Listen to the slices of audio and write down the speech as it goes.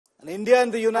And India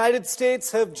and the United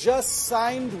States have just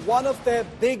signed one of their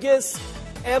biggest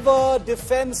ever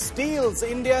defense deals.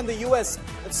 India and the US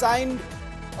have signed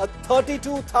a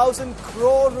 32,000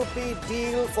 crore rupee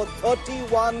deal for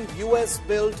 31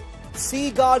 US-built Sea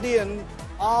Guardian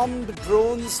armed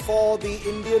drones for the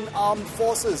Indian Armed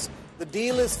Forces. The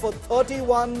deal is for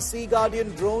 31 Sea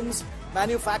Guardian drones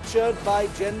manufactured by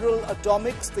General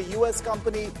Atomics, the US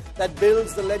company that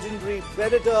builds the legendary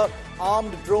Predator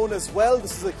armed drone as well.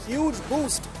 This is a huge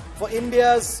boost for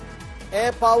India's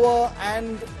air power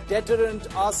and deterrent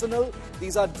arsenal.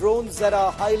 These are drones that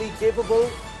are highly capable,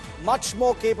 much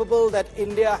more capable than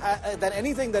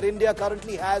anything that India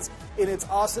currently has in its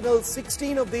arsenal.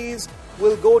 16 of these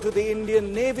will go to the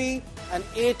Indian Navy and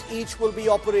 8 each will be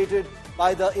operated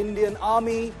by the Indian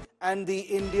Army and the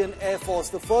Indian Air Force.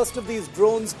 The first of these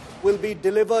drones will be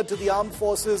delivered to the armed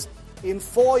forces in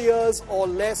 4 years or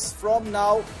less from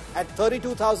now at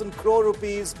 32,000 crore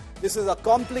rupees. This is a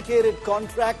complicated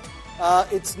contract.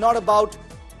 It's not about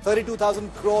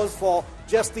 32,000 crores for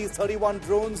just these 31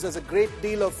 drones. There's a great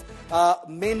deal of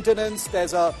maintenance.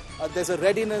 There's a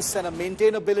readiness and a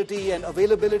maintainability and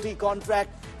availability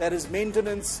contract. There is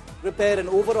maintenance, repair and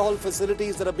overhaul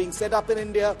facilities that are being set up in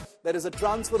India. There is a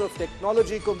transfer of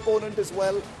technology component as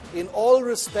well. In all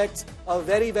respects, a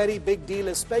very, very big deal,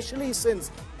 especially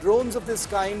since drones of this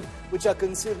kind, which are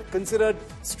considered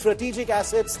strategic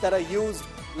assets that are used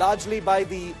largely by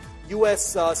the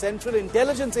US Central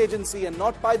Intelligence Agency and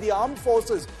not by the armed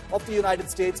forces of the United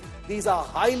States. These are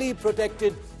highly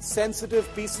protected, sensitive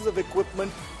pieces of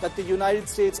equipment that the United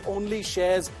States only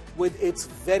shares with its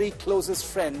very closest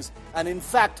friends. And in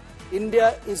fact,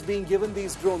 India is being given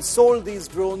these drones, sold these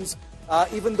drones,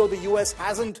 even though the US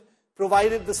hasn't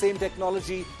provided the same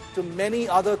technology to many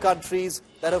other countries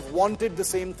that have wanted the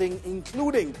same thing,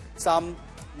 including some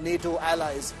NATO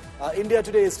allies. India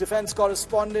Today's defense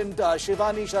correspondent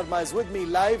Shivani Sharma is with me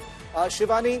live.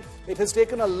 Shivani, it has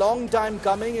taken a long time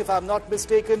coming, if I'm not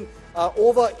mistaken,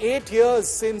 over 8 years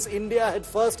since India had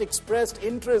first expressed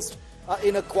interest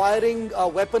in acquiring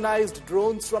weaponized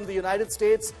drones from the United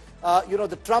States.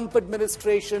 The Trump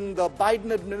administration, the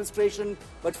Biden administration,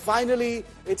 but finally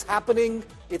it's happening.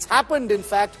 It's happened, in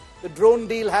fact. The drone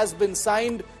deal has been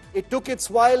signed. It took its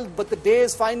while, but the day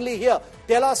is finally here.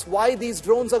 Tell us why these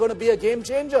drones are going to be a game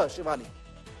changer, Shivani.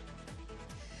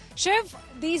 Shiv,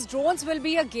 these drones will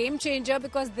be a game changer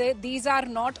because these are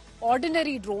not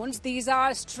ordinary drones. These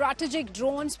are strategic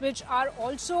drones which are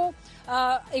also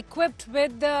equipped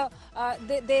with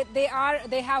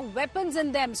they have weapons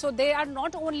in them. So they are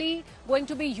not only going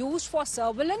to be used for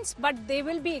surveillance, but they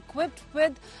will be equipped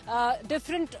with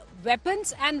different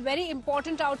weapons. And very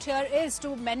important out here is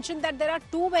to mention that there are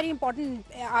two very important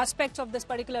aspects of this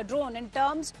particular drone in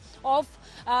terms of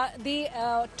the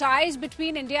ties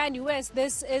between India and US.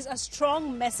 This is a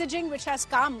strong messaging which has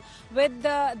come with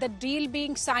the deal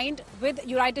being signed with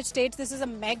United States. This is a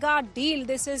mega deal.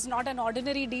 This is not an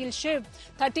ordinary deal, Shiv.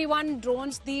 31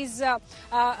 drones, these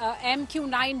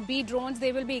MQ-9B drones,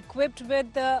 they will be equipped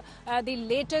with the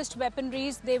latest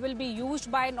weaponries. They will be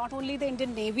used by not only the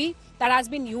Indian Navy that has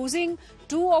been using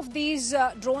 2 of these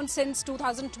drones since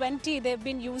 2020. They've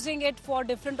been using it for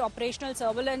different operational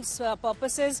surveillance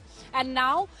purposes. And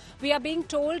now we are being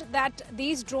told that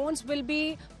these drones will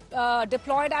be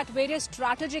deployed at various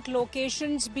strategic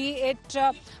locations, be it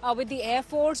with the Air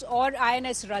Force or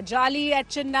INS Rajali at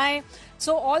Chennai.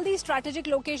 So all these strategic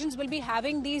locations will be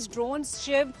having these drones,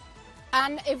 Shiv.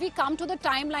 And if we come to the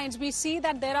timelines, we see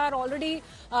that there are already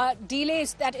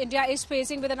delays that India is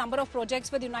facing with a number of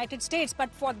projects with the United States.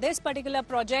 But for this particular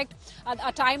project,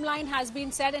 a timeline has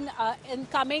been set in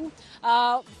coming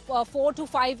 4 to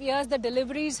 5 years. The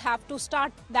deliveries have to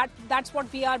start. That's what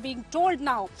we are being told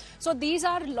now. So these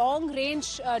are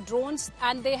long-range drones,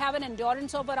 and they have an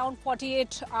endurance of around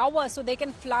 48 hours. So they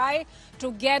can fly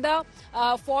together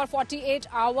for 48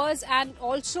 hours. And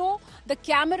also the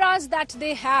cameras that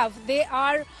they have, they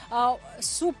are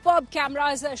superb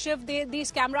cameras, Shiv.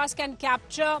 These cameras can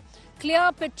capture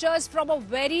clear pictures from a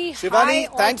very high altitude.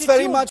 Shivani, thanks very much.